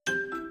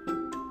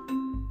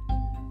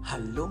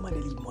Hallo meine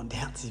Lieben und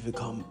herzlich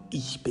willkommen.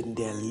 Ich bin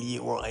der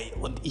Leroy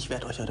und ich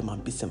werde euch heute mal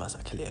ein bisschen was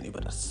erklären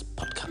über das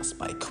Podcast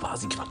bei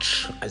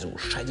QuasiQuatsch. Also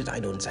schaltet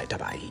ein und seid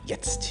dabei.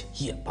 Jetzt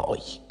hier bei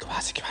euch.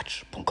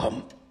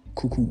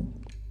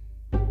 QuasiQuatsch.QQ.